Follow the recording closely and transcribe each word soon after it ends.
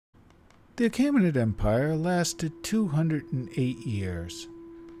The Camelot Empire lasted 208 years.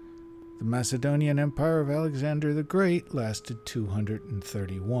 The Macedonian Empire of Alexander the Great lasted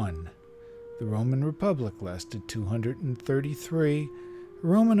 231. The Roman Republic lasted 233.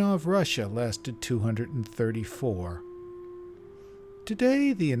 Romanov Russia lasted 234.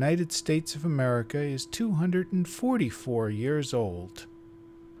 Today, the United States of America is 244 years old.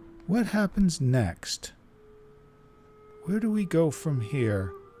 What happens next? Where do we go from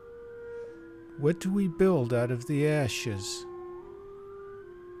here? What do we build out of the ashes?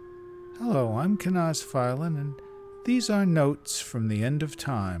 Hello, I'm Kanaz Filan, and these are notes from the end of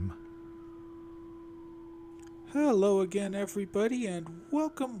time. Hello again, everybody, and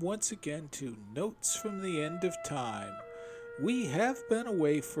welcome once again to Notes from the End of Time. We have been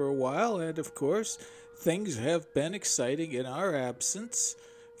away for a while, and of course, things have been exciting in our absence.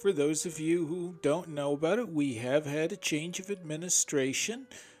 For those of you who don't know about it, we have had a change of administration.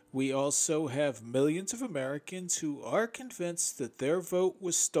 We also have millions of Americans who are convinced that their vote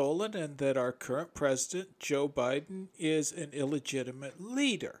was stolen and that our current president, Joe Biden, is an illegitimate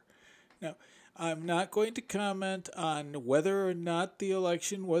leader. Now, I'm not going to comment on whether or not the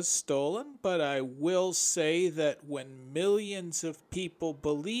election was stolen, but I will say that when millions of people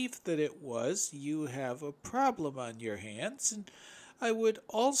believe that it was, you have a problem on your hands. And I would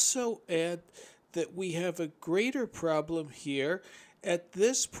also add that we have a greater problem here. At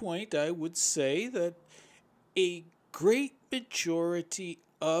this point, I would say that a great majority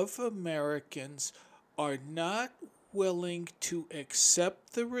of Americans are not willing to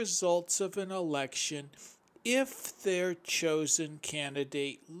accept the results of an election if their chosen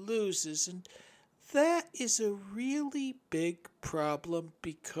candidate loses. And that is a really big problem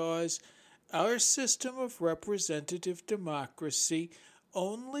because our system of representative democracy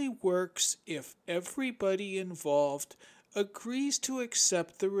only works if everybody involved agrees to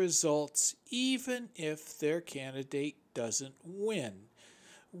accept the results even if their candidate doesn't win.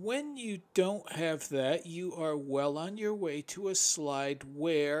 When you don't have that, you are well on your way to a slide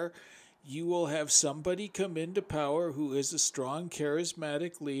where you will have somebody come into power who is a strong,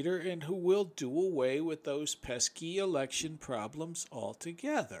 charismatic leader and who will do away with those pesky election problems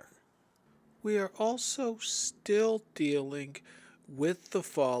altogether. We are also still dealing with the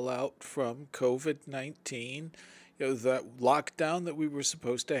fallout from COVID-19. That lockdown that we were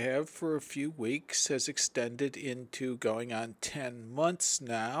supposed to have for a few weeks has extended into going on 10 months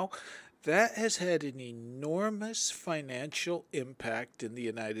now. That has had an enormous financial impact in the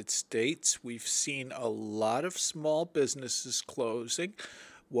United States. We've seen a lot of small businesses closing.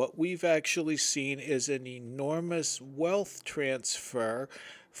 What we've actually seen is an enormous wealth transfer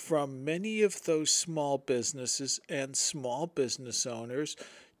from many of those small businesses and small business owners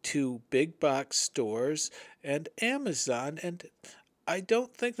to big box stores and Amazon, and I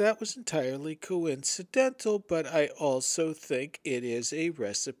don't think that was entirely coincidental, but I also think it is a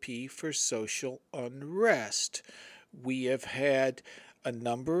recipe for social unrest. We have had a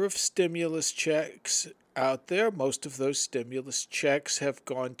number of stimulus checks out there. Most of those stimulus checks have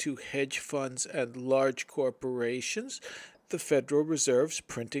gone to hedge funds and large corporations. The Federal Reserve's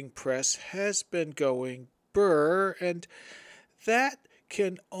printing press has been going burr, and that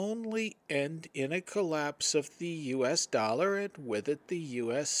can only end in a collapse of the U.S. dollar and with it the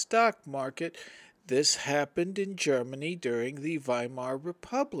U.S. stock market. This happened in Germany during the Weimar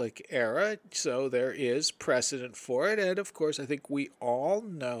Republic era, so there is precedent for it. And of course, I think we all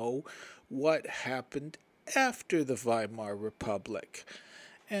know what happened after the Weimar Republic.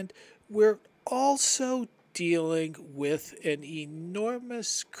 And we're also dealing with an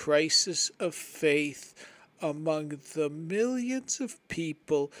enormous crisis of faith among the millions of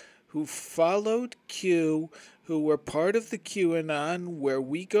people who followed Q, who were part of the QAnon, where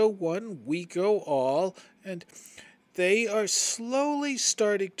we go one, we go all, and they are slowly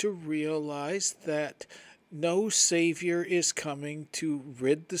starting to realize that no savior is coming to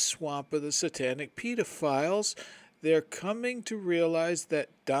rid the swamp of the satanic pedophiles. They're coming to realize that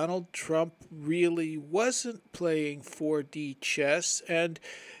Donald Trump really wasn't playing 4D chess, and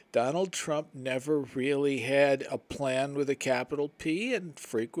Donald Trump never really had a plan with a capital P and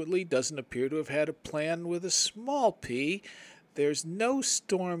frequently doesn't appear to have had a plan with a small p. There's no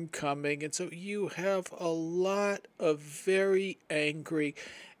storm coming, and so you have a lot of very angry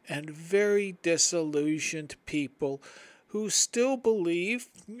and very disillusioned people who still believe,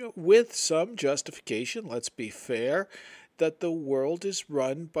 with some justification, let's be fair, that the world is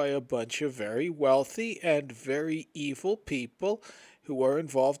run by a bunch of very wealthy and very evil people who are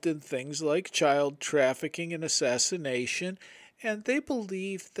involved in things like child trafficking and assassination, and they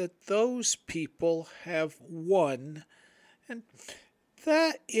believe that those people have won. And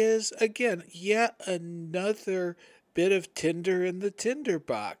That is, again, yet another bit of tinder in the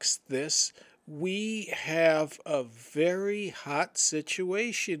tinderbox. We have a very hot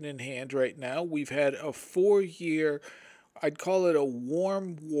situation in hand right now. We've had a 4 year, I'd call it a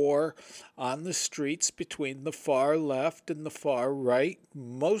warm war on the streets between the far left and the far right.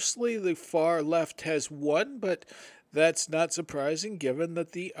 Mostly the far left has won, but that's not surprising given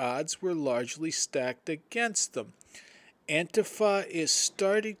that the odds were largely stacked against them. Antifa is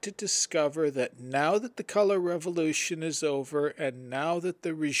starting to discover that now that the color revolution is over and now that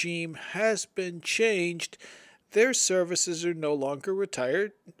the regime has been changed, their services are no longer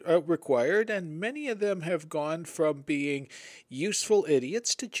required, and many of them have gone from being useful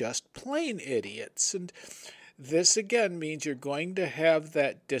idiots to just plain idiots. And this again means you're going to have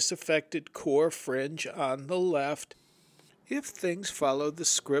that disaffected core fringe on the left if things follow the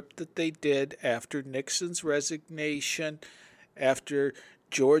script that they did after Nixon's resignation, after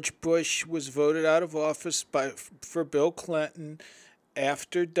George Bush was voted out of office for Bill Clinton,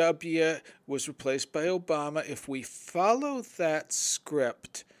 after W was replaced by Obama, if we follow that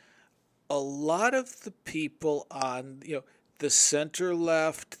script, a lot of the people on, the center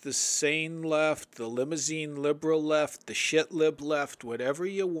left, the sane left, the limousine liberal left, the shit lib left, whatever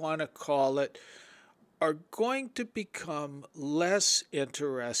you want to call it, are going to become less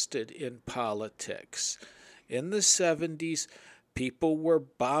interested in politics. In the 70s, people were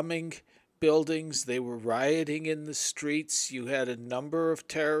bombing buildings, they were rioting in the streets. You had a number of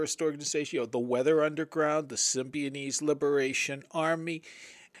terrorist organizations, the Weather Underground, the Symbionese Liberation Army,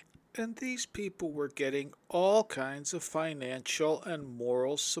 and these people were getting all kinds of financial and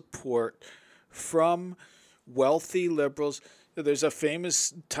moral support from wealthy liberals. There's a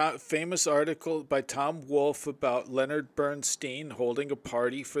famous article by Tom Wolfe about Leonard Bernstein holding a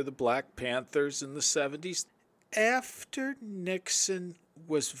party for the Black Panthers in the 70s. After Nixon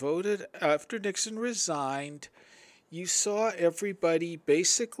resigned, you saw everybody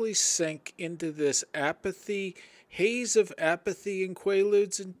basically sink into this haze of apathy and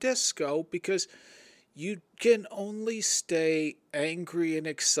quaaludes and disco, because you can only stay angry and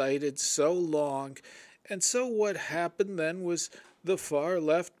excited so long. And so what happened then was the far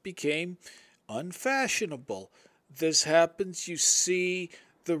left became unfashionable. This happens, you see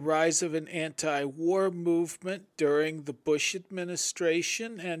the rise of an anti-war movement during the Bush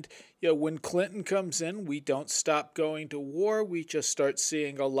administration, and when Clinton comes in, we don't stop going to war, we just start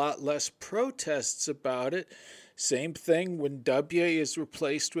seeing a lot less protests about it. Same thing when W is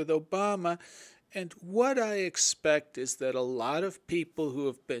replaced with Obama. And what I expect is that a lot of people who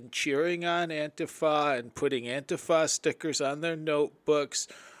have been cheering on Antifa and putting Antifa stickers on their notebooks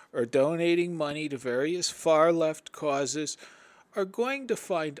or donating money to various far-left causes are going to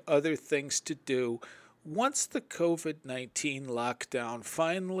find other things to do. Once the COVID-19 lockdown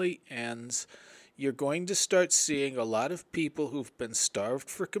finally ends, you're going to start seeing a lot of people who've been starved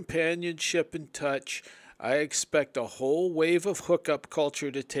for companionship and touch. I expect a whole wave of hookup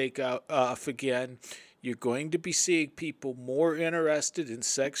culture to take off again. You're going to be seeing people more interested in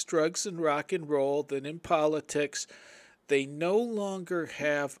sex, drugs, and rock and roll than in politics. They no longer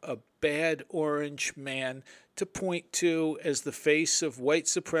have a bad orange man to point to as the face of white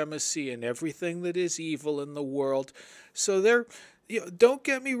supremacy and everything that is evil in the world. So don't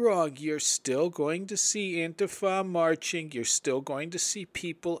get me wrong, you're still going to see Antifa marching, you're still going to see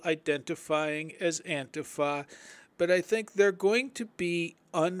people identifying as Antifa, but I think they're going to be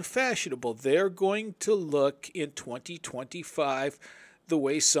unfashionable. They're going to look in 2025 the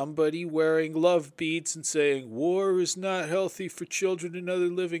way somebody wearing love beads and saying, "War is not healthy for children and other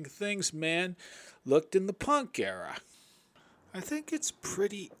living things, man," looked in the punk era. I think it's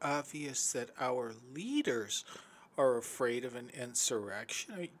pretty obvious that our leaders are afraid of an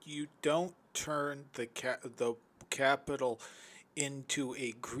insurrection. You don't turn the capital into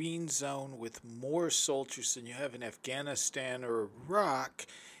a green zone with more soldiers than you have in Afghanistan or Iraq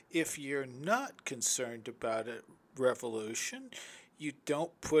if you're not concerned about a revolution. You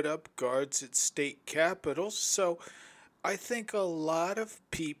don't put up guards at state capitals. So I think a lot of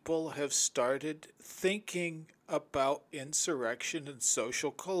people have started thinking about insurrection and social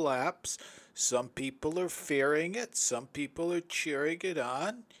collapse. Some people are fearing it. Some people are cheering it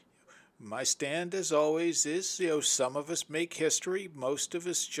on. My stand, as always, is, some of us make history. Most of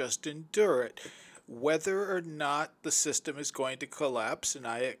us just endure it. Whether or not the system is going to collapse, and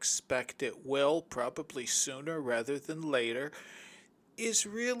I expect it will, probably sooner rather than later, is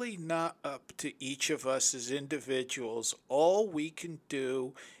really not up to each of us as individuals. All we can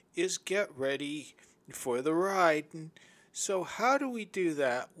do is get ready for the ride. And so how do we do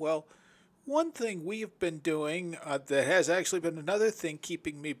that? Well, One thing we have been doing that has actually been another thing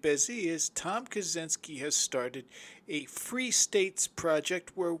keeping me busy is Tom Kaczynski has started a Free States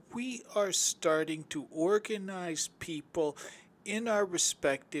project where we are starting to organize people in our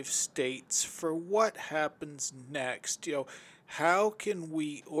respective states for what happens next. How can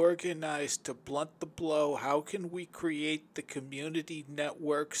we organize to blunt the blow? How can we create the community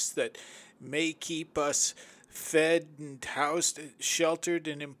networks that may keep us fed and housed, sheltered,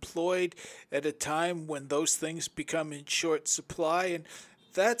 and employed at a time when those things become in short supply? And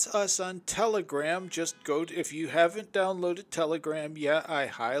that's us on Telegram. Just go to, if you haven't downloaded Telegram yet, I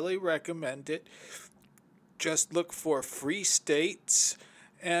highly recommend it. Just look for Free States,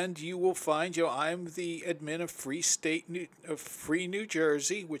 and you will find, I'm the admin of Free New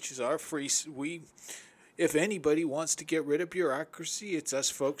Jersey, which is our if anybody wants to get rid of bureaucracy, it's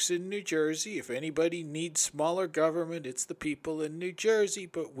us folks in New Jersey. If anybody needs smaller government, it's the people in New Jersey.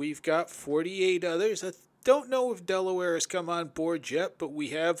 But we've got 48 others. I don't know if Delaware has come on board yet, but we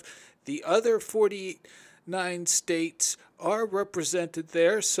have the other 49 states are represented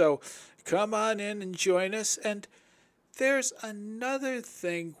there. So come on in and join us. And there's another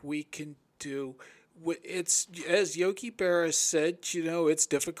thing we can do. It's, as Yogi Berra said, it's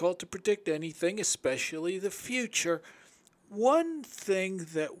difficult to predict anything, especially the future. One thing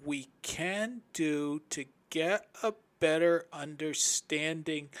that we can do to get a better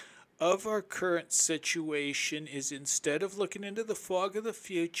understanding of our current situation is, instead of looking into the fog of the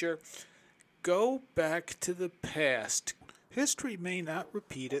future, go back to the past. History may not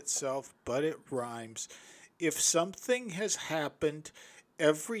repeat itself, but it rhymes. If something has happened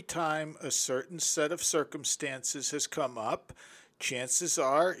every time a certain set of circumstances has come up, chances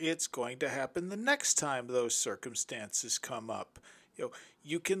are it's going to happen the next time those circumstances come up.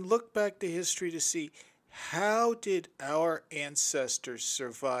 You can look back to history to see, how did our ancestors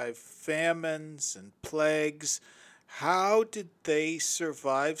survive famines and plagues? How did they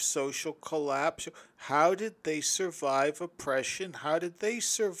survive social collapse? How did they survive oppression? How did they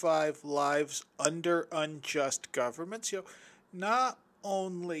survive lives under unjust governments? Not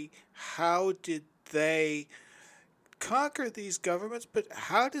only how did they conquer these governments, but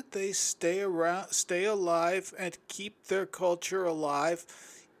how did they stay alive, and keep their culture alive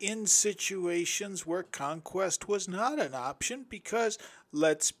in situations where conquest was not an option? Because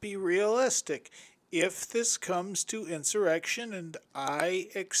let's be realistic. If this comes to insurrection, and I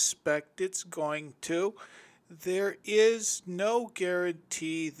expect it's going to, there is no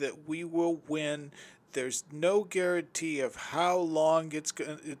guarantee that we will win. There's no guarantee of how long it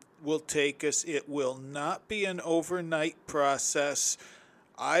will take us. It will not be an overnight process.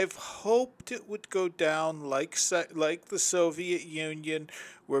 I've hoped it would go down like the Soviet Union,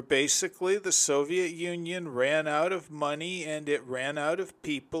 where basically the Soviet Union ran out of money and it ran out of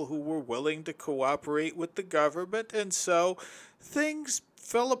people who were willing to cooperate with the government, and so things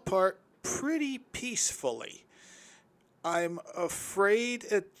fell apart pretty peacefully. I'm afraid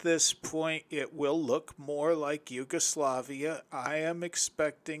at this point it will look more like Yugoslavia. I am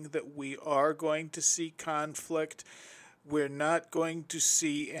expecting that we are going to see conflict. We're not going to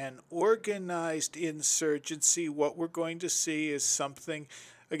see an organized insurgency. What we're going to see is something,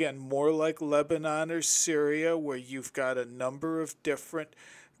 again, more like Lebanon or Syria, where you've got a number of different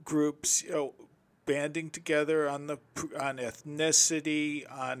groups, banding together on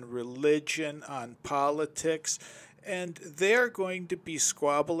ethnicity, on religion, on politics. And they're going to be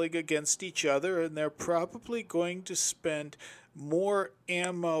squabbling against each other, and they're probably going to spend more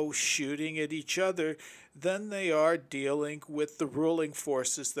ammo shooting at each other than they are dealing with the ruling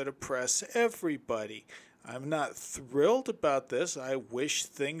forces that oppress everybody. I'm not thrilled about this. I wish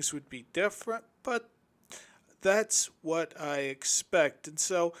things would be different, but that's what I expect. And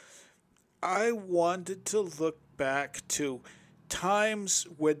so I wanted to look back to times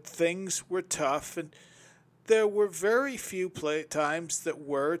when things were tough, and there were very few times that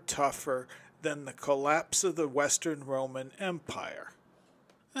were tougher than the collapse of the Western Roman Empire.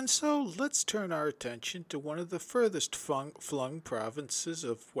 And so let's turn our attention to one of the furthest flung provinces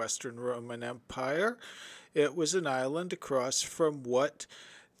of Western Roman Empire. It was an island across from what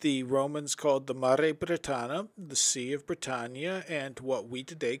the Romans called the Mare Britannia, the Sea of Britannia, and what we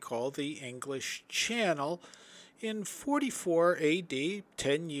today call the English Channel. In 44 AD,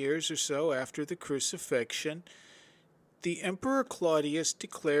 10 years or so after the crucifixion, the Emperor Claudius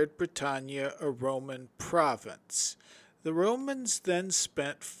declared Britannia a Roman province. The Romans then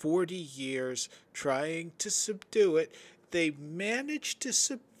spent 40 years trying to subdue it. They managed to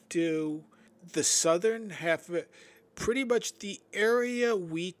subdue the southern half of it, pretty much the area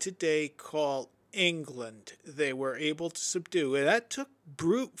we today call England they were able to subdue. And that took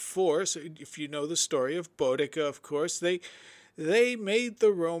brute force. If you know the story of Boudica, of course, they made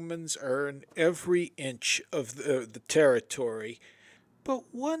the Romans earn every inch of the territory.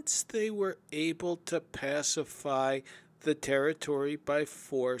 But once they were able to pacify the territory by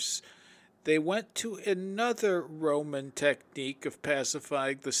force, they went to another Roman technique of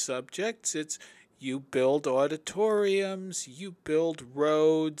pacifying the subjects. It's you build auditoriums, you build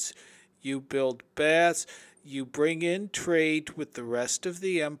roads, you build baths, you bring in trade with the rest of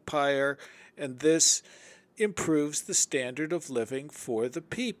the empire, and this improves the standard of living for the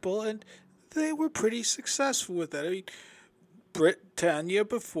people. And they were pretty successful with that. I mean, Britannia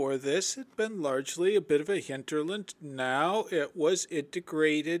before this had been largely a bit of a hinterland. Now it was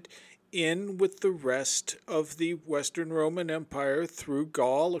integrated in with the rest of the Western Roman Empire through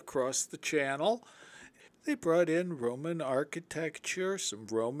Gaul across the Channel. They brought in Roman architecture, some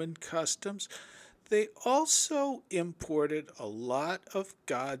Roman customs. They also imported a lot of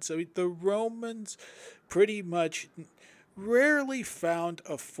gods. I mean, the Romans pretty much rarely found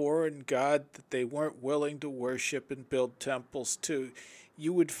a foreign god that they weren't willing to worship and build temples to.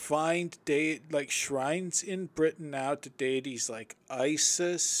 You would find like shrines in Britain now to deities like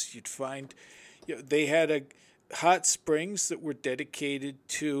Isis. You'd find, they had hot springs that were dedicated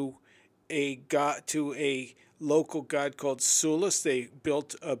to a local god called Sulis. They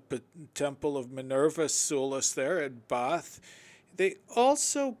built a temple of Minerva Sulis there at Bath. They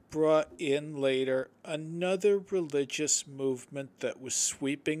also brought in later another religious movement that was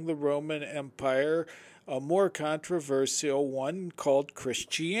sweeping the Roman Empire, a more controversial one called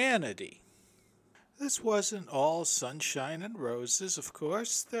Christianity. This wasn't all sunshine and roses, of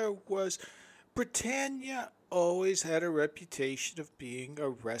course. Britannia always had a reputation of being a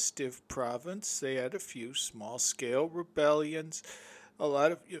restive province. They had a few small-scale rebellions.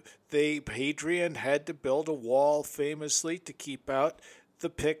 Hadrian had to build a wall famously to keep out the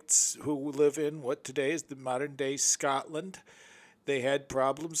Picts who live in what today is the modern-day Scotland. They had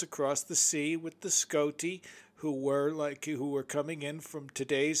problems across the sea with the Scoti, who were coming in from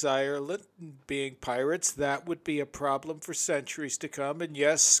today's Ireland, being pirates. That would be a problem for centuries to come. And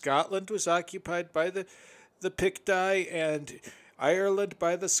yes, Scotland was occupied by the Picti and Ireland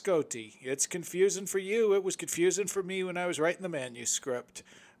by the Scoti. It's confusing for you. It was confusing for me when I was writing the manuscript.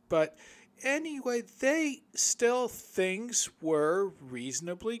 But anyway, things were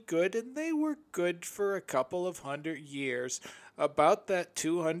reasonably good, and they were good for a couple of 100 years. About that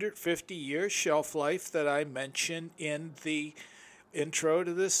 250-year shelf life that I mentioned in the intro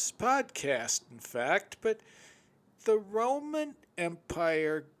to this podcast, in fact. But the Roman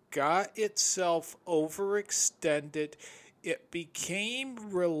Empire got itself overextended. It became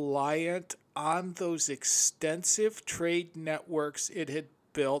reliant on those extensive trade networks it had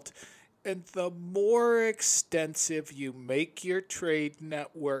built. And the more extensive you make your trade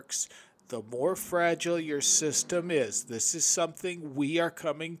networks, the more fragile your system is. This is something we are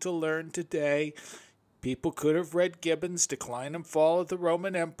coming to learn today. People could have read Gibbon's Decline and Fall of the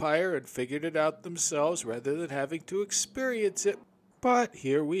Roman Empire and figured it out themselves rather than having to experience it. But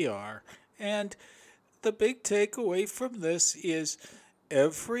here we are. And the big takeaway from this is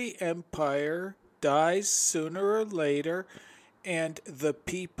every empire dies sooner or later, and the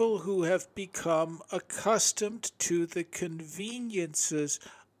people who have become accustomed to the conveniences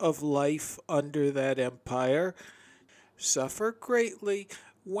of life under that empire suffer greatly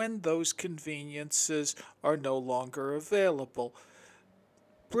when those conveniences are no longer available.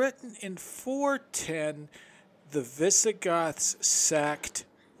 Britain in 410, the Visigoths sacked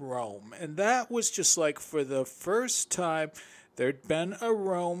Rome, and that was just like for the first time. There'd been a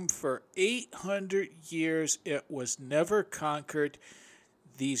Rome for 800 years. It was never conquered.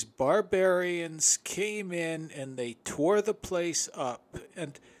 These barbarians came in and they tore the place up.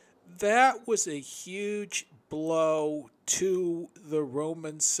 And that was a huge blow to the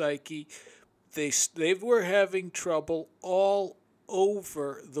Roman psyche. They were having trouble all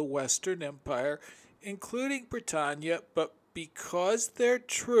over the Western Empire, including Britannia, but because their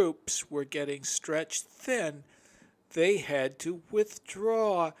troops were getting stretched thin, they had to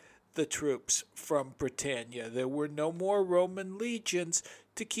withdraw the troops from Britannia. There were no more Roman legions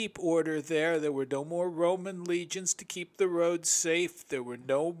to keep order there. There were no more Roman legions to keep the roads safe. There were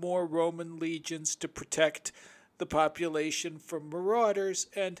no more Roman legions to protect the population from marauders.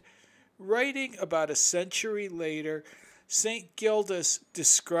 And writing about a century later, St. Gildas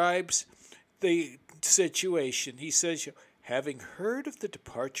describes the situation. He says, having heard of the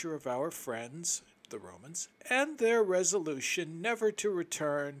departure of our friends, the Romans, and their resolution never to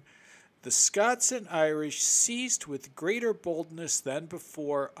return, the Scots and Irish seized with greater boldness than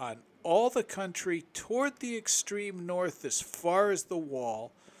before on all the country toward the extreme north as far as the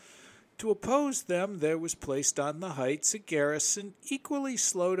wall. To oppose them, there was placed on the heights a garrison equally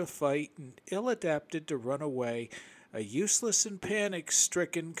slow to fight and ill adapted to run away, a useless and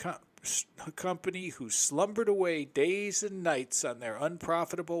panic-stricken company who slumbered away days and nights on their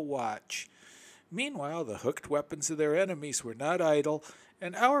unprofitable watch. Meanwhile, the hooked weapons of their enemies were not idle,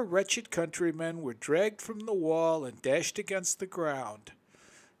 and our wretched countrymen were dragged from the wall and dashed against the ground.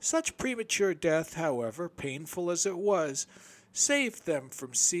 Such premature death, however, painful as it was, saved them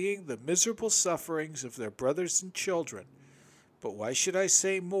from seeing the miserable sufferings of their brothers and children. But why should I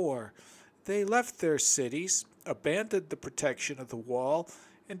say more? They left their cities, abandoned the protection of the wall,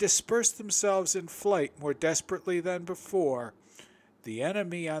 and dispersed themselves in flight more desperately than before. The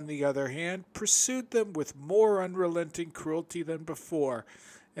enemy, on the other hand, pursued them with more unrelenting cruelty than before,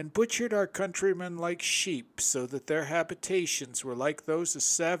 and butchered our countrymen like sheep, so that their habitations were like those of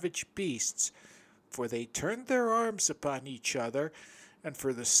savage beasts. For they turned their arms upon each other, and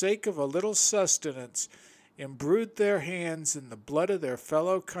for the sake of a little sustenance, imbrued their hands in the blood of their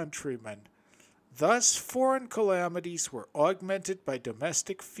fellow countrymen. Thus foreign calamities were augmented by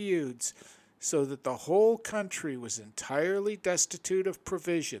domestic feuds, so that the whole country was entirely destitute of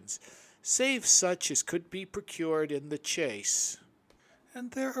provisions, save such as could be procured in the chase.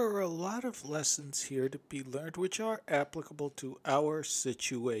 And there are a lot of lessons here to be learned which are applicable to our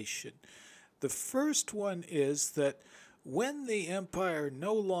situation. The first one is that when the empire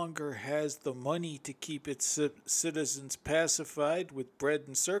no longer has the money to keep its citizens pacified with bread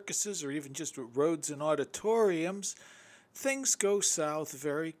and circuses or even just with roads and auditoriums, things go south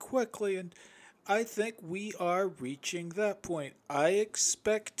very quickly, and I think we are reaching that point. I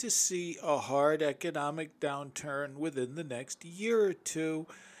expect to see a hard economic downturn within the next year or two,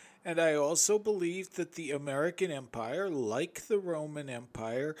 and I also believe that the American empire, like the Roman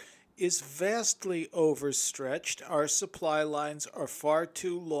Empire, is vastly overstretched. Our supply lines are far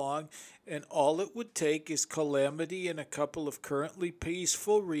too long, and all it would take is calamity in a couple of currently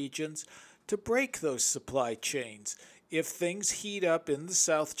peaceful regions to break those supply chains. If things heat up in the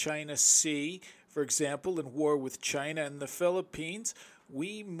South China Sea, for example, in war with China and the Philippines,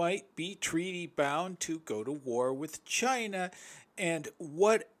 we might be treaty bound to go to war with China. And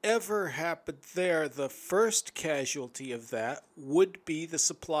whatever happened there, the first casualty of that would be the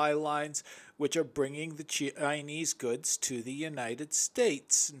supply lines which are bringing the Chinese goods to the United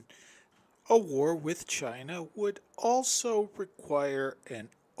States. And a war with China would also require an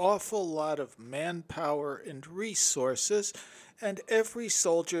awful lot of manpower and resources, and every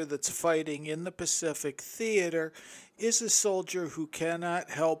soldier that's fighting in the Pacific Theater is a soldier who cannot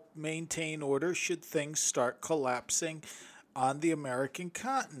help maintain order should things start collapsing on the American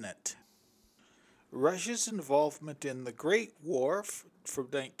continent. Russia's involvement in the Great War from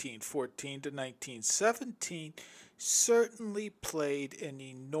 1914 to 1917 certainly played an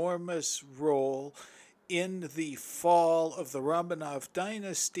enormous role in the fall of the Romanov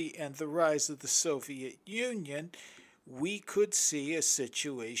dynasty and the rise of the Soviet Union. We could see a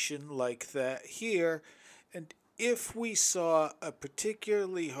situation like that here, and if we saw a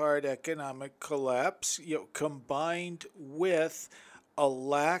particularly hard economic collapse, combined with a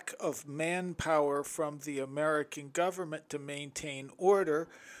lack of manpower from the American government to maintain order,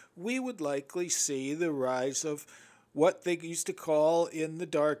 we would likely see the rise of what they used to call in the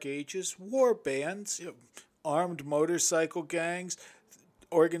Dark Ages war bands, armed motorcycle gangs,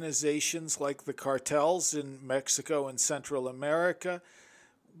 organizations like the cartels in Mexico and Central America.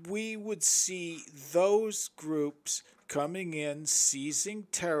 We would see those groups coming in, seizing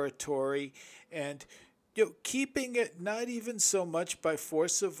territory, and keeping it not even so much by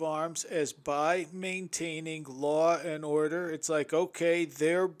force of arms as by maintaining law and order. It's like, okay,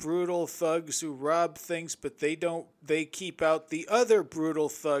 they're brutal thugs who rob things, but they keep out the other brutal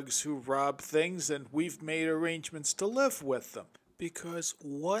thugs who rob things, and we've made arrangements to live with them. Because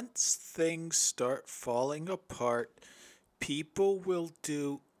once things start falling apart, people will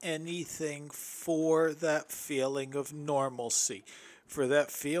do anything for that feeling of normalcy, for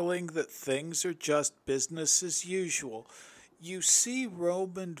that feeling that things are just business as usual. You see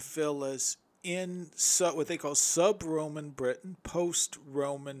Roman villas in what they call sub-Roman Britain,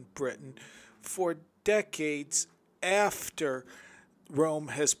 post-Roman Britain, for decades after Rome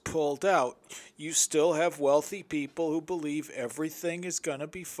has pulled out. You still have wealthy people who believe everything is going to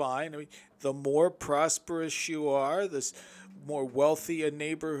be fine. I mean, the more prosperous you are, the more wealthy a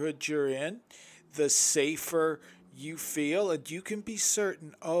neighborhood you're in, the safer you feel, and you can be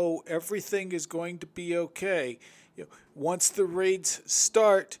certain, everything is going to be okay. Once the raids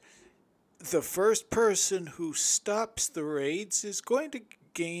start, the first person who stops the raids is going to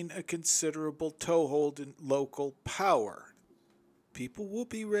gain a considerable toehold in local power. People will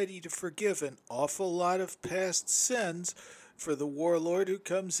be ready to forgive an awful lot of past sins for the warlord who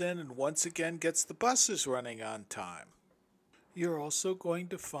comes in and once again gets the buses running on time. You're also going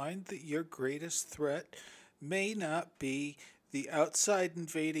to find that your greatest threat may not be the outside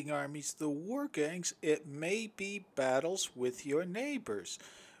invading armies, the war gangs. It may be battles with your neighbors.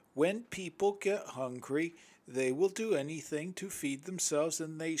 When people get hungry, they will do anything to feed themselves,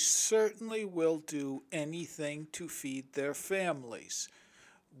 and they certainly will do anything to feed their families.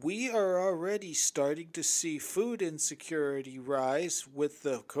 We are already starting to see food insecurity rise with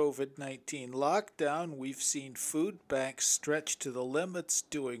the COVID-19 lockdown. We've seen food banks stretch to the limits,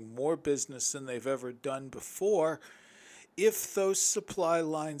 doing more business than they've ever done before. If those supply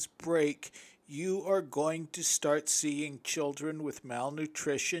lines break, you are going to start seeing children with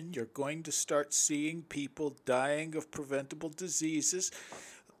malnutrition. You're going to start seeing people dying of preventable diseases.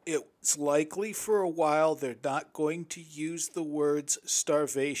 It's likely for a while they're not going to use the words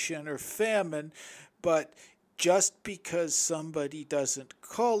starvation or famine, but just because somebody doesn't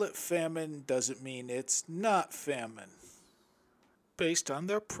call it famine doesn't mean it's not famine. Based on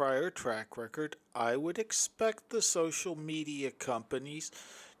their prior track record, I would expect the social media companies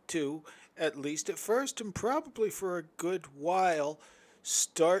to, at least at first and probably for a good while,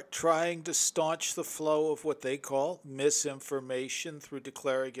 start trying to staunch the flow of what they call misinformation through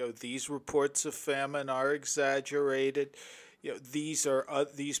declaring, these reports of famine are exaggerated,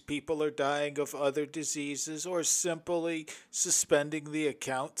 these people are dying of other diseases, or simply suspending the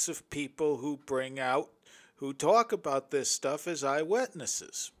accounts of people who talk about this stuff as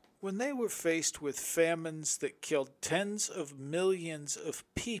eyewitnesses. When they were faced with famines that killed tens of millions of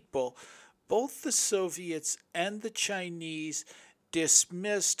people, both the Soviets and the Chinese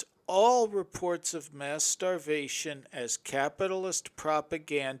dismissed all reports of mass starvation as capitalist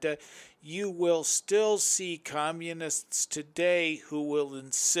propaganda. You will still see communists today who will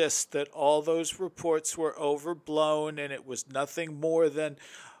insist that all those reports were overblown and it was nothing more than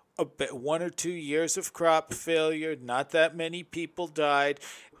 1 or 2 years of crop failure. Not that many people died.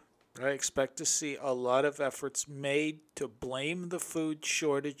 I expect to see a lot of efforts made to blame the food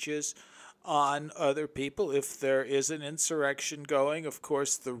shortages on other people. If there is an insurrection going, of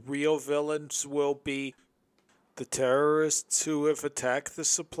course, the real villains will be the terrorists who have attacked the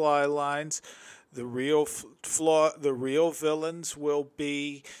supply lines. The real villains will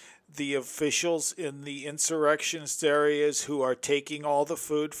be the officials in the insurrectionist areas who are taking all the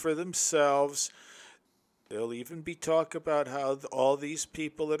food for themselves. There'll even be talk about how all these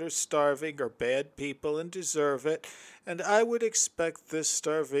people that are starving are bad people and deserve it. And I would expect this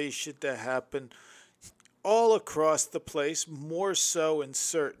starvation to happen all across the place, more so in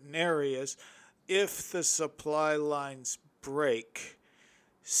certain areas. If the supply lines break,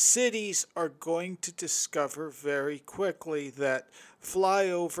 cities are going to discover very quickly that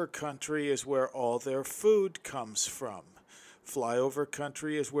flyover country is where all their food comes from. Flyover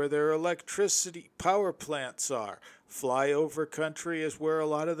country is where their electricity power plants are. Flyover country is where a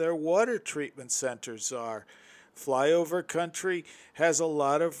lot of their water treatment centers are. Flyover country has a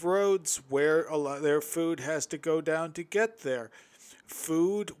lot of roads where a lot of their food has to go down to get there.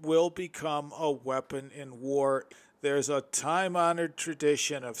 Food will become a weapon in war. There's a time-honored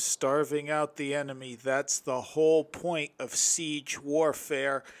tradition of starving out the enemy. That's the whole point of siege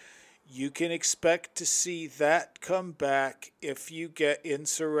warfare. You can expect to see that come back if you get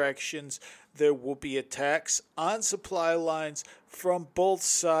insurrections. There will be attacks on supply lines from both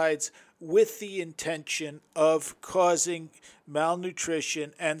sides with the intention of causing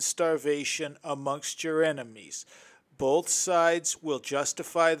malnutrition and starvation amongst your enemies. Both sides will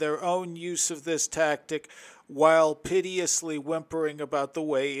justify their own use of this tactic while piteously whimpering about the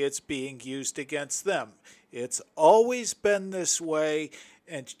way it's being used against them. It's always been this way,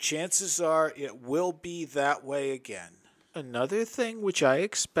 and chances are it will be that way again. Another thing which I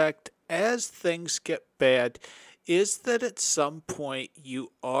expect as things get bad is that at some point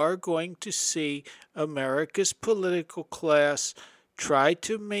you are going to see America's political class try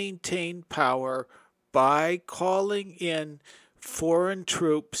to maintain power by calling in foreign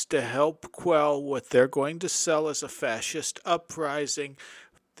troops to help quell what they're going to sell as a fascist uprising.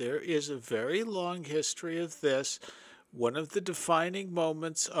 There is a very long history of this. One of the defining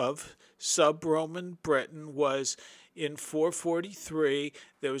moments of sub-Roman Britain was in 443.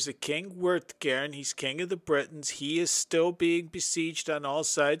 There was a king, Werthgern. He's king of the Britons. He is still being besieged on all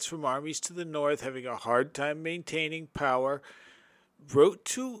sides from armies to the north, having a hard time maintaining power. Wrote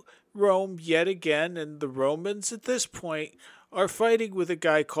to Rome yet again, and the Romans at this point are fighting with a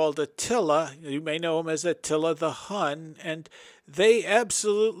guy called Attila. You may know him as Attila the Hun, and they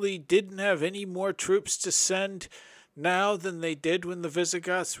absolutely didn't have any more troops to send now than they did when the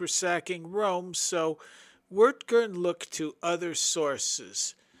Visigoths were sacking Rome, so Wertgern looked to other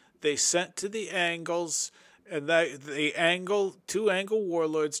sources. They sent to the Angles, and two Angle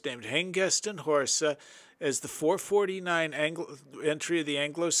warlords named Hengest and Horsa, as the 449 entry of the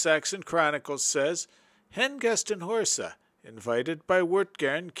Anglo-Saxon Chronicles says, Hengest and Horsa, invited by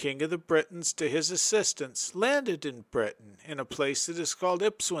Wertgern, king of the Britons, to his assistance, landed in Britain, in a place that is called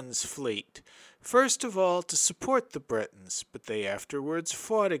Ipswin's Fleet, first of all to support the Britons, but they afterwards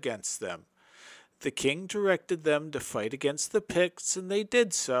fought against them. The king directed them to fight against the Picts, and they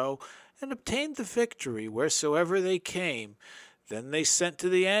did so, and obtained the victory wheresoever they came. Then they sent to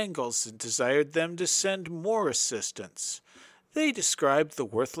the Angles, and desired them to send more assistance. They described the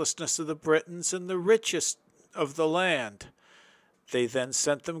worthlessness of the Britons and the richest of the land. They then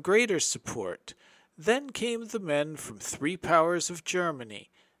sent them greater support. Then came the men from 3 powers of Germany,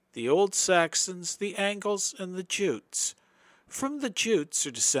 the Old Saxons, the Angles, and the Jutes. From the Jutes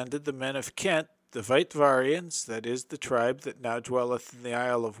are descended the men of Kent, the Weitvarians, that is, the tribe that now dwelleth in the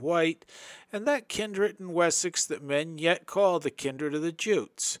Isle of Wight, and that kindred in Wessex that men yet call the kindred of the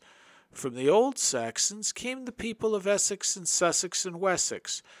Jutes. From the Old Saxons came the people of Essex and Sussex and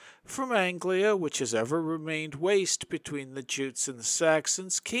Wessex. From Anglia, which has ever remained waste between the Jutes and the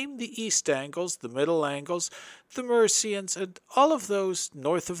Saxons, came the East Angles, the Middle Angles, the Mercians, and all of those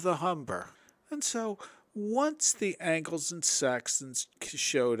north of the Humber. And so, once the Angles and Saxons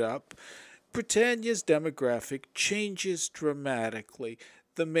showed up, Britannia's demographic changes dramatically.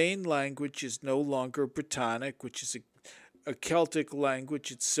 The main language is no longer Britannic, which is a Celtic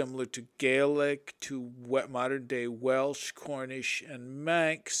language. It's similar to Gaelic, to modern-day Welsh, Cornish, and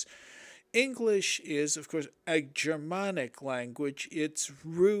Manx. English is, of course, a Germanic language. Its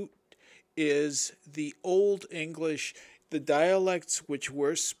root is the Old English, the dialects which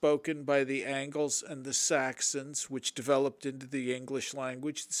were spoken by the Angles and the Saxons, which developed into the English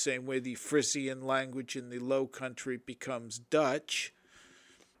language, the same way the Frisian language in the Low Country becomes Dutch.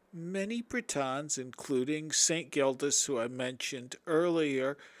 Many Britons, including St. Gildas, who I mentioned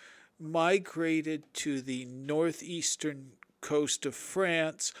earlier, migrated to the northeastern coast of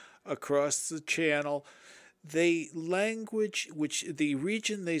France across the Channel. The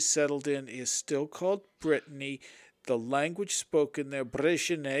region they settled in is still called Brittany. The language spoken there,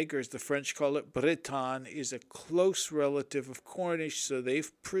 Brecheneg, or as the French call it, Breton, is a close relative of Cornish, so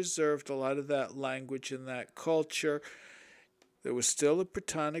they've preserved a lot of that language and that culture. There was still a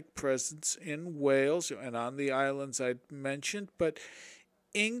Brittonic presence in Wales and on the islands I'd mentioned, but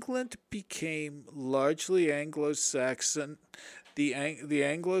England became largely Anglo-Saxon. The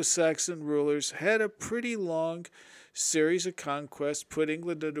Anglo-Saxon rulers had a pretty long series of conquests, put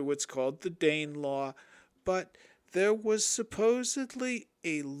England under what's called the Danelaw, but there was supposedly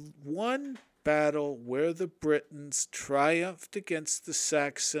one battle where the Britons triumphed against the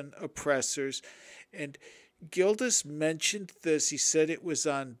Saxon oppressors, and Gildas mentioned this. He said it was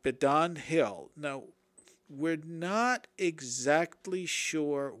on Badon Hill. Now, we're not exactly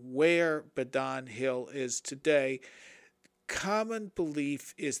sure where Badon Hill is today. Common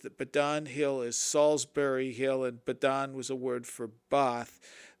belief is that Badon Hill is Salisbury Hill, and Badon was a word for Bath.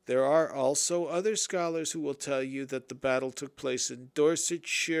 There are also other scholars who will tell you that the battle took place in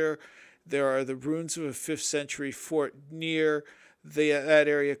Dorsetshire. There are the ruins of a 5th century fort near that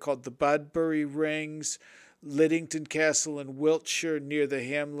area called the Badbury Rings. Liddington Castle in Wiltshire near the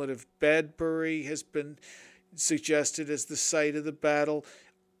hamlet of Badbury has been suggested as the site of the battle.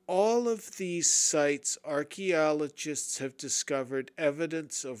 All of these sites, archaeologists have discovered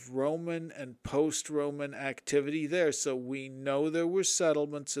evidence of Roman and post-Roman activity there. So we know there were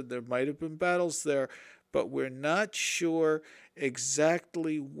settlements and there might have been battles there, but we're not sure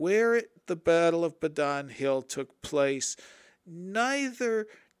exactly where the Battle of Badon Hill took place. Neither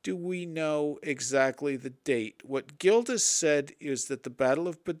do we know exactly the date. What Gildas said is that the Battle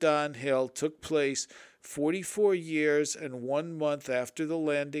of Badon Hill took place 44 years and 1 month after the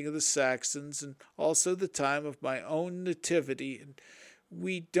landing of the Saxons, and also the time of my own nativity. And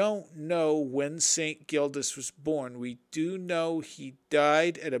we don't know when St. Gildas was born. We do know he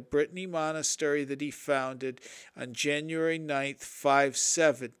died at a Brittany monastery that he founded on January 9th,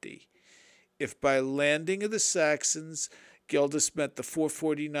 570. If by landing of the Saxons Gildas meant the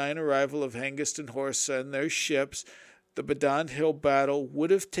 449 arrival of Hengist and Horsa and their ships, the Badon Hill battle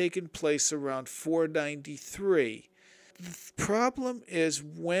would have taken place around 493. The problem is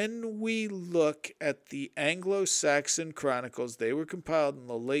when we look at the Anglo-Saxon chronicles, they were compiled in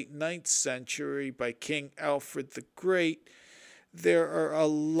the late 9th century by King Alfred the Great. There are a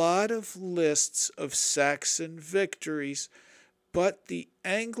lot of lists of Saxon victories, but the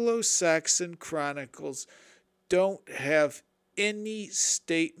Anglo-Saxon chronicles don't have any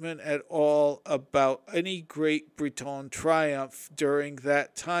statement at all about any Great Breton triumph during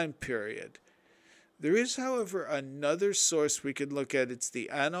that time period. There is, however, another source we can look at. It's the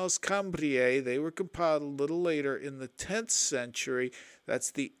Annales Cambriae. They were compiled a little later in the 10th century. That's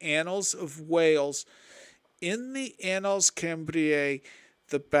the Annals of Wales. In the Annales Cambriae,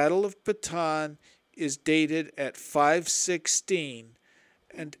 the Battle of Bataan is dated at 516,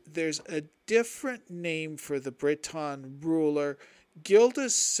 and there's a different name for the Breton ruler.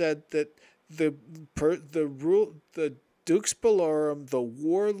 Gildas said that the Dux Bellorum, the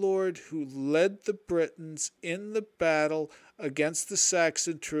warlord who led the Britons in the battle against the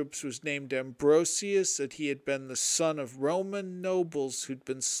Saxon troops, was named Ambrosius, that he had been the son of Roman nobles who'd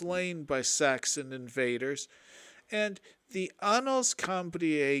been slain by Saxon invaders. And the Annales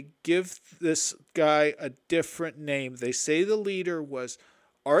Cambriae give this guy a different name. They say the leader was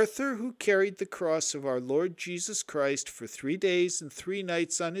Arthur, who carried the cross of our Lord Jesus Christ for 3 days and 3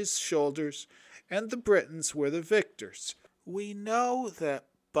 nights on his shoulders, and the Britons were the victors. We know that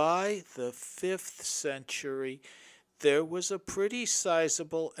by the 5th century, there was a pretty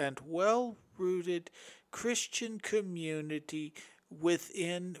sizable and well-rooted Christian community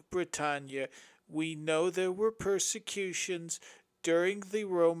within Britannia. We know there were persecutions during the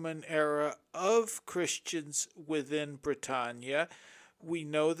Roman era of Christians within Britannia. We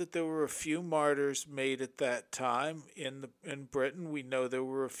know that there were a few martyrs made at that time in Britain. We know there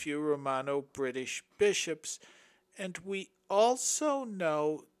were a few Romano-British bishops. And we also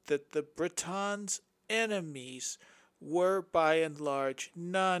know that the Britons' enemies were by and large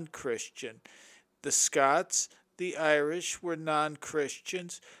non-Christian. The Scots, the Irish were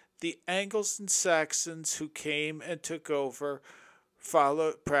non-Christians. The Angles and Saxons who came and took over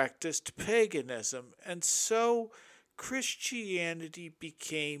practiced paganism. And so Christianity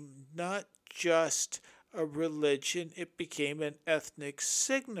became not just a religion, it became an ethnic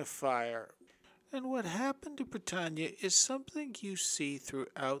signifier. And what happened to Britannia is something you see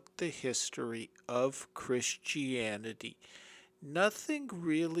throughout the history of Christianity. Nothing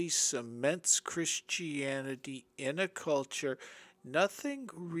really cements Christianity in a culture. Nothing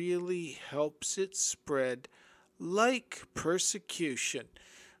really helps it spread like persecution.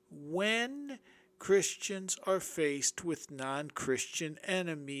 When Christians are faced with non-Christian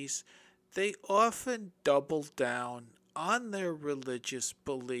enemies, they often double down on their religious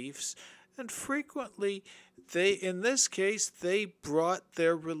beliefs, and frequently, in this case, they brought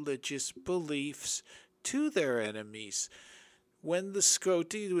their religious beliefs to their enemies. When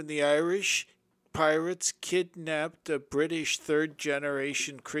the Irish pirates kidnapped a British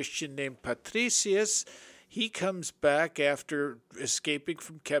third-generation Christian named Patricius, he comes back after escaping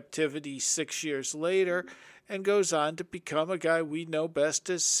from captivity 6 years later and goes on to become a guy we know best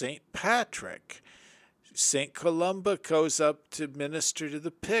as St. Patrick. St. Columba goes up to minister to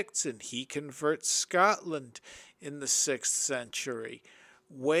the Picts, and he converts Scotland in the 6th century.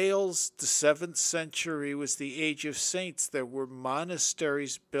 Wales, the 7th century, was the Age of Saints. There were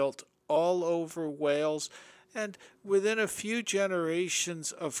monasteries built all over Wales, and within a few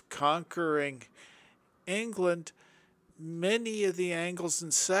generations of conquering England, many of the Angles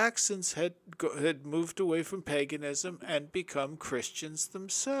and Saxons had moved away from paganism and become Christians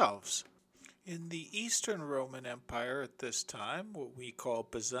themselves. In the Eastern Roman Empire at this time, what we call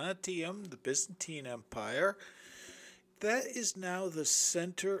Byzantium, the Byzantine Empire, that is now the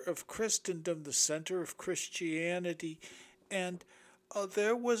center of Christendom, the center of Christianity, and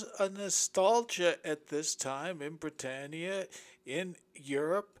there was a nostalgia at this time in Britannia, in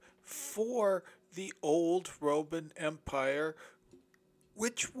Europe, for the old Roman Empire,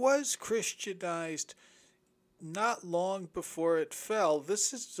 which was Christianized not long before it fell.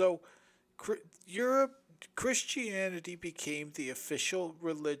 Christianity became the official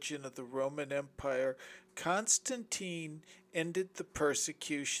religion of the Roman Empire. Constantine ended the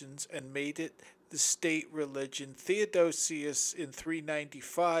persecutions and made it the state religion. Theodosius in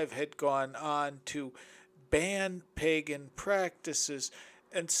 395 had gone on to ban pagan practices,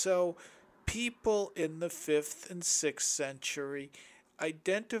 and so people in the 5th and 6th century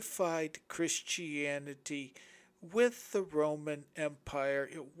identified Christianity with the Roman Empire,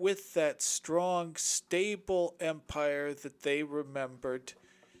 with that strong, stable empire that they remembered.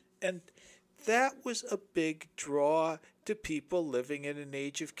 And that was a big draw to people living in an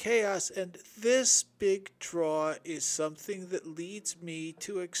age of chaos. And this big draw is something that leads me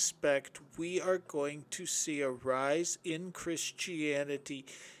to expect we are going to see a rise in Christianity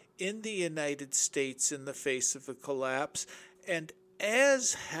in the United States in the face of a collapse. And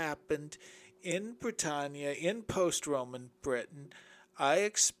as happened in Britannia, in post-Roman Britain, I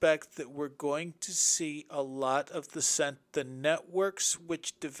expect that we're going to see a lot of the networks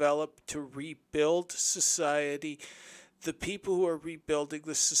which develop to rebuild society, the people who are rebuilding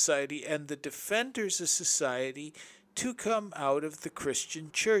the society, and the defenders of society to come out of the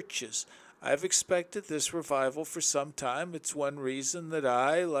Christian churches. I've expected this revival for some time. It's one reason that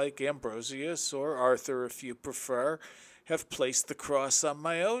I, like Ambrosius, or Arthur if you prefer, have placed the cross on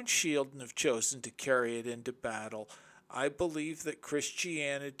my own shield and have chosen to carry it into battle. I believe that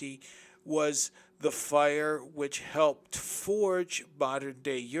Christianity was the fire which helped forge modern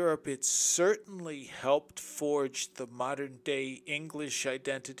day Europe. It certainly helped forge the modern day English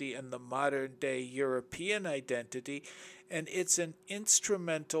identity and the modern day European identity, and it's an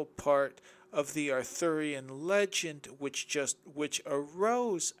instrumental part of the Arthurian legend which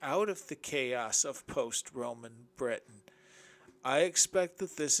arose out of the chaos of post-Roman Britain. I expect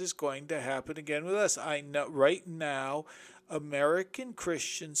that this is going to happen again with us. I know right now American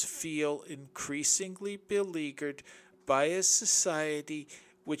Christians feel increasingly beleaguered by a society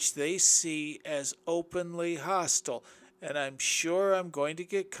which they see as openly hostile. And I'm sure I'm going to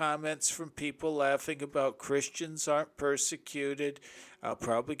get comments from people laughing about Christians aren't persecuted. I'll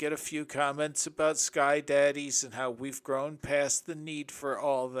probably get a few comments about sky daddies and how we've grown past the need for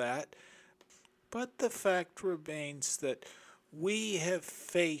all that. But the fact remains that we have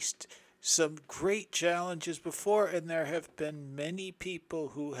faced some great challenges before, and there have been many people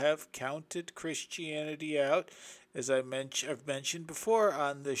who have counted Christianity out. As I've mentioned before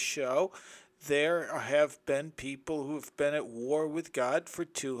on this show, there have been people who have been at war with God for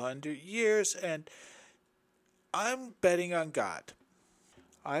 200 years, and I'm betting on God.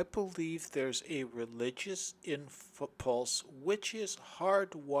 I believe there's a religious impulse which is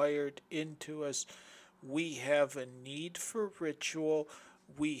hardwired into us. We have a need for ritual.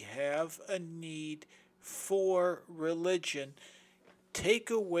 We have a need for religion.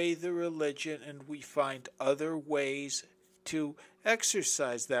 Take away the religion and we find other ways to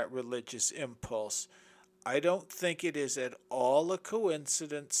exercise that religious impulse. I don't think it is at all a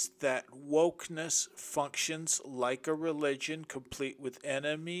coincidence that wokeness functions like a religion, complete with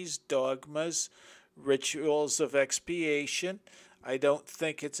enemies, dogmas, rituals of expiation. I don't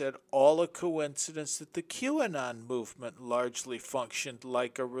think it's at all a coincidence that the QAnon movement largely functioned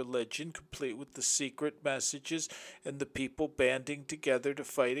like a religion, complete with the secret messages and the people banding together to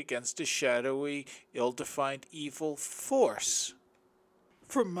fight against a shadowy, ill-defined evil force.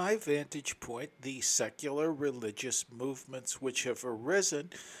 From my vantage point, the secular religious movements which have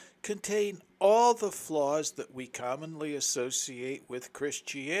arisen contain all the flaws that we commonly associate with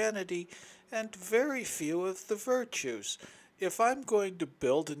Christianity and very few of the virtues. If I'm going to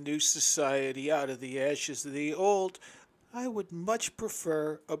build a new society out of the ashes of the old, I would much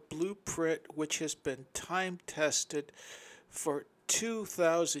prefer a blueprint which has been time-tested for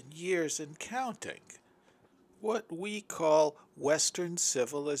 2,000 years and counting. What we call Western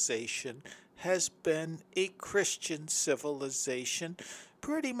civilization has been a Christian civilization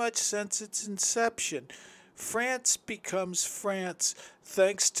pretty much since its inception. France becomes France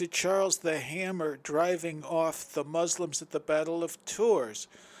thanks to Charles the Hammer driving off the Muslims at the Battle of Tours.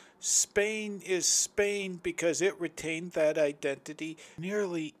 Spain is Spain because it retained that identity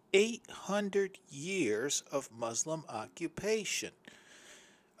nearly 800 years of Muslim occupation.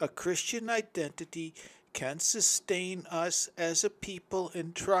 A Christian identity can sustain us as a people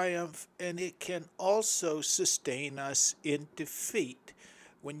in triumph, and it can also sustain us in defeat.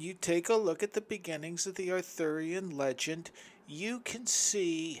 When you take a look at the beginnings of the Arthurian legend, you can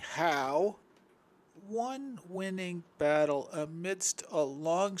see how one winning battle amidst a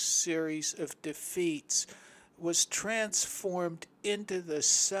long series of defeats was transformed into the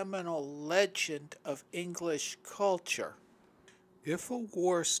seminal legend of English culture. If a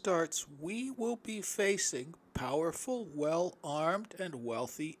war starts, we will be facing powerful, well-armed, and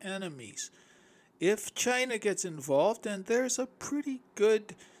wealthy enemies. If China gets involved, and there's a pretty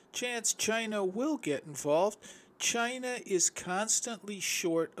good chance China will get involved, China is constantly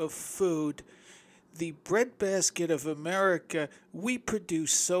short of food. The breadbasket of America, we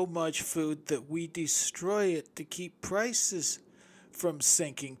produce so much food that we destroy it to keep prices from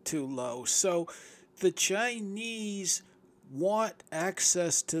sinking too low. So the Chinese want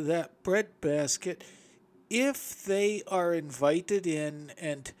access to that breadbasket if they are invited in,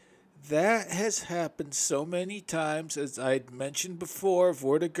 and that has happened so many times. As I'd mentioned before,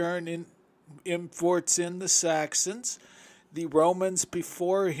 Vortigern imports in the Saxons. The Romans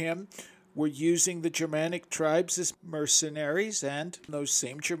before him were using the Germanic tribes as mercenaries, and those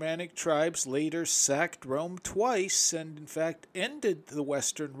same Germanic tribes later sacked Rome twice and, in fact, ended the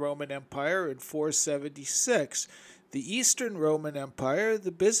Western Roman Empire in 476. The Eastern Roman Empire,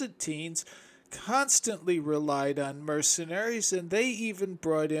 the Byzantines, constantly relied on mercenaries, and they even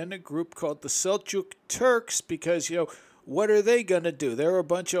brought in a group called the Seljuk Turks because, what are they going to do? They're a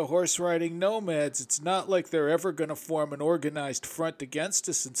bunch of horse-riding nomads. It's not like they're ever going to form an organized front against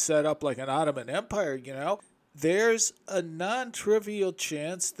us and set up like an Ottoman Empire. There's a non-trivial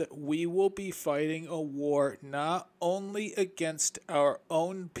chance that we will be fighting a war not only against our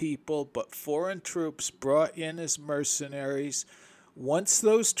own people, but foreign troops brought in as mercenaries. Once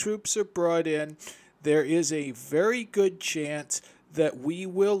those troops are brought in, there is a very good chance that we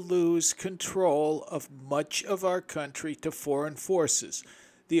will lose control of much of our country to foreign forces.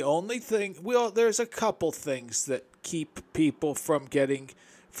 The only thing, there's a couple things that keep people from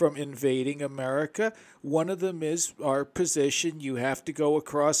invading America. One of them is our position. You have to go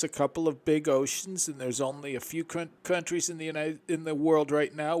across a couple of big oceans, and there's only a few countries in the world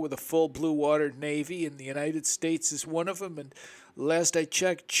right now with a full blue water navy, and the United States is one of them. And last I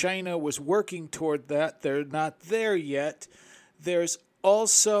checked, China was working toward that. They're not there yet. There's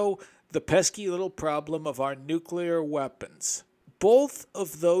also the pesky little problem of our nuclear weapons. Both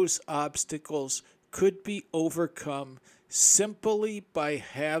of those obstacles could be overcome simply by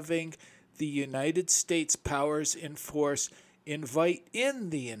having the United States powers in force invite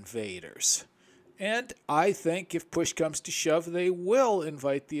in the invaders. And I think if push comes to shove, they will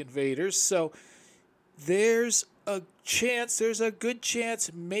invite the invaders. So there's a good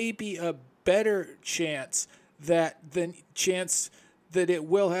chance, maybe a better chance that it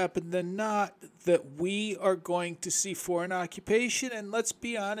will happen than not, that we are going to see foreign occupation. And let's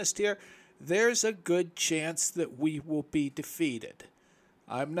be honest here, there's a good chance that we will be defeated.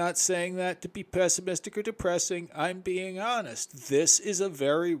 I'm not saying that to be pessimistic or depressing. I'm being honest. This is a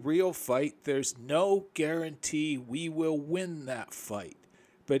very real fight. There's no guarantee we will win that fight.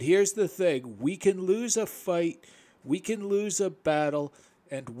 But here's the thing. We can lose a fight. We can lose a battle.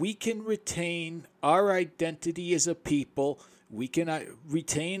 And we can retain our identity as a people. We can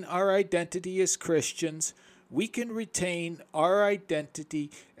retain our identity as Christians. We can retain our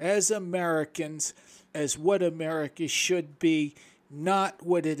identity as Americans, as what America should be, not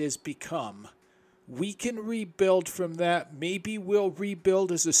what it has become. We can rebuild from that. Maybe we'll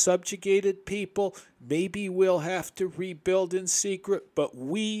rebuild as a subjugated people. Maybe we'll have to rebuild in secret, but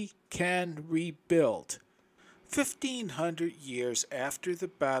we can rebuild. 1,500 years after the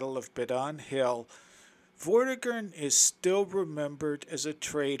Battle of Bedon Hill, Vortigern is still remembered as a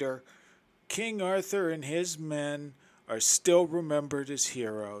traitor. King Arthur and his men are still remembered as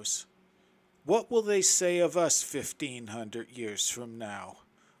heroes. What will they say of us 1,500 years from now?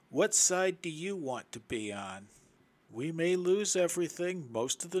 What side do you want to be on? We may lose everything.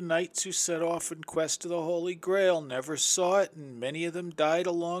 Most of the knights who set off in quest of the Holy Grail never saw it, and many of them died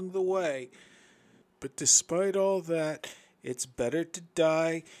along the way. But despite all that, it's better to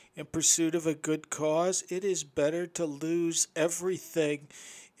die in pursuit of a good cause. It is better to lose everything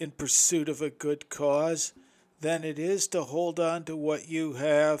in pursuit of a good cause than it is to hold on to what you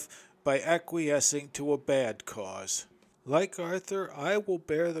have by acquiescing to a bad cause. Like Arthur, I will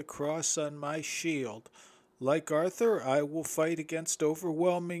bear the cross on my shield. Like Arthur, I will fight against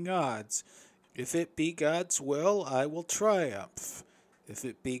overwhelming odds. If it be God's will, I will triumph. If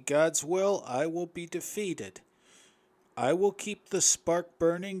it be God's will, I will be defeated. I will keep the spark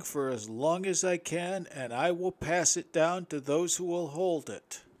burning for as long as I can, and I will pass it down to those who will hold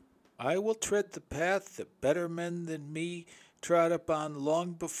it. I will tread the path that better men than me trod upon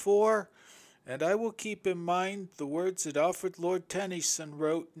long before, and I will keep in mind the words that Alfred Lord Tennyson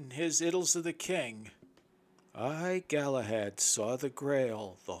wrote in his Idylls of the King. I, Galahad, saw the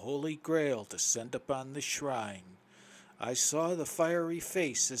Grail, the Holy Grail, descend upon the shrine. I saw the fiery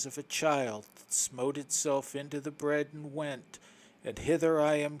face as of a child that smote itself into the bread and went, and hither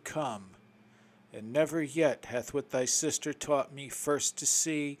I am come. And never yet hath what thy sister taught me first to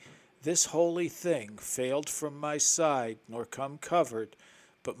see, this holy thing, failed from my side, nor come covered,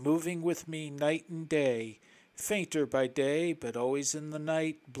 but moving with me night and day, fainter by day, but always in the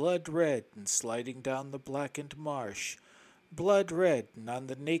night, blood red, and sliding down the blackened marsh, blood red, and on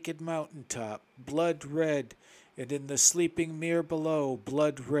the naked mountain top, blood red, and in the sleeping mere below,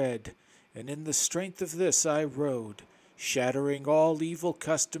 blood red, and in the strength of this I rode, shattering all evil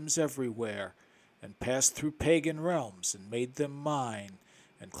customs everywhere, and passed through pagan realms, and made them mine,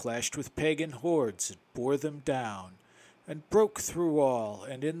 and clashed with pagan hordes, and bore them down, and broke through all,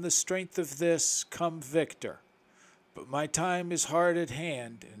 and in the strength of this come victor. But my time is hard at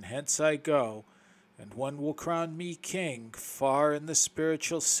hand, and hence I go, and one will crown me king far in the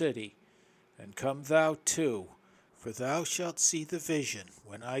spiritual city. And come thou too, for thou shalt see the vision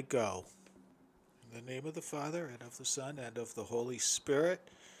when I go. In the name of the Father, and of the Son, and of the Holy Spirit.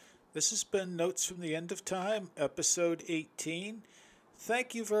 This has been Notes from the End of Time, episode 18.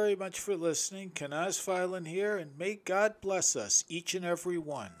 Thank you very much for listening. Kanaz Filan here, and may God bless us, each and every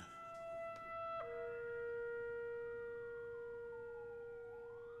one.